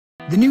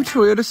The new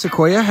Toyota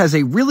Sequoia has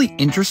a really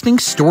interesting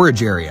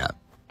storage area.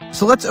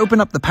 So let's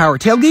open up the power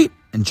tailgate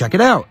and check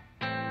it out.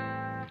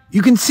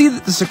 You can see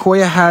that the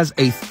Sequoia has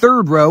a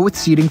third row with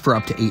seating for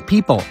up to 8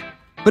 people.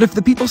 But if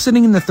the people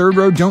sitting in the third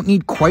row don't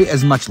need quite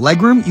as much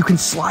legroom, you can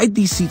slide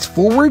these seats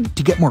forward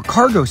to get more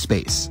cargo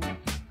space.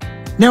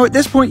 Now at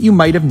this point you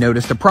might have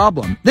noticed a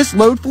problem. This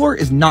load floor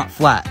is not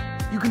flat.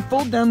 You can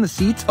fold down the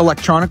seats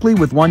electronically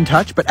with one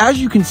touch, but as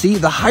you can see,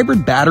 the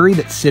hybrid battery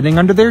that's sitting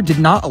under there did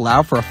not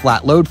allow for a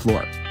flat load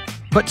floor.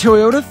 But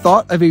Toyota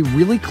thought of a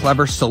really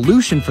clever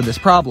solution for this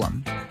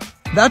problem.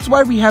 That's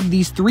why we have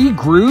these 3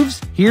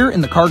 grooves here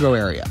in the cargo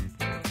area.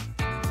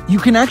 You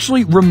can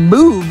actually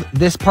remove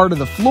this part of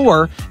the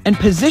floor and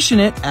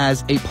position it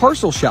as a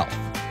parcel shelf.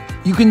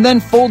 You can then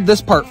fold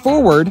this part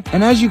forward,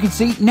 and as you can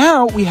see,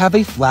 now we have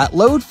a flat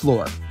load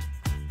floor.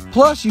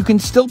 Plus, you can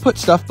still put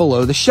stuff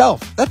below the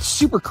shelf. That's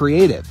super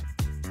creative.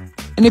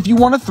 And if you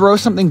want to throw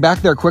something back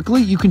there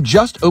quickly, you can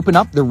just open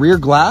up the rear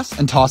glass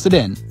and toss it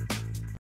in.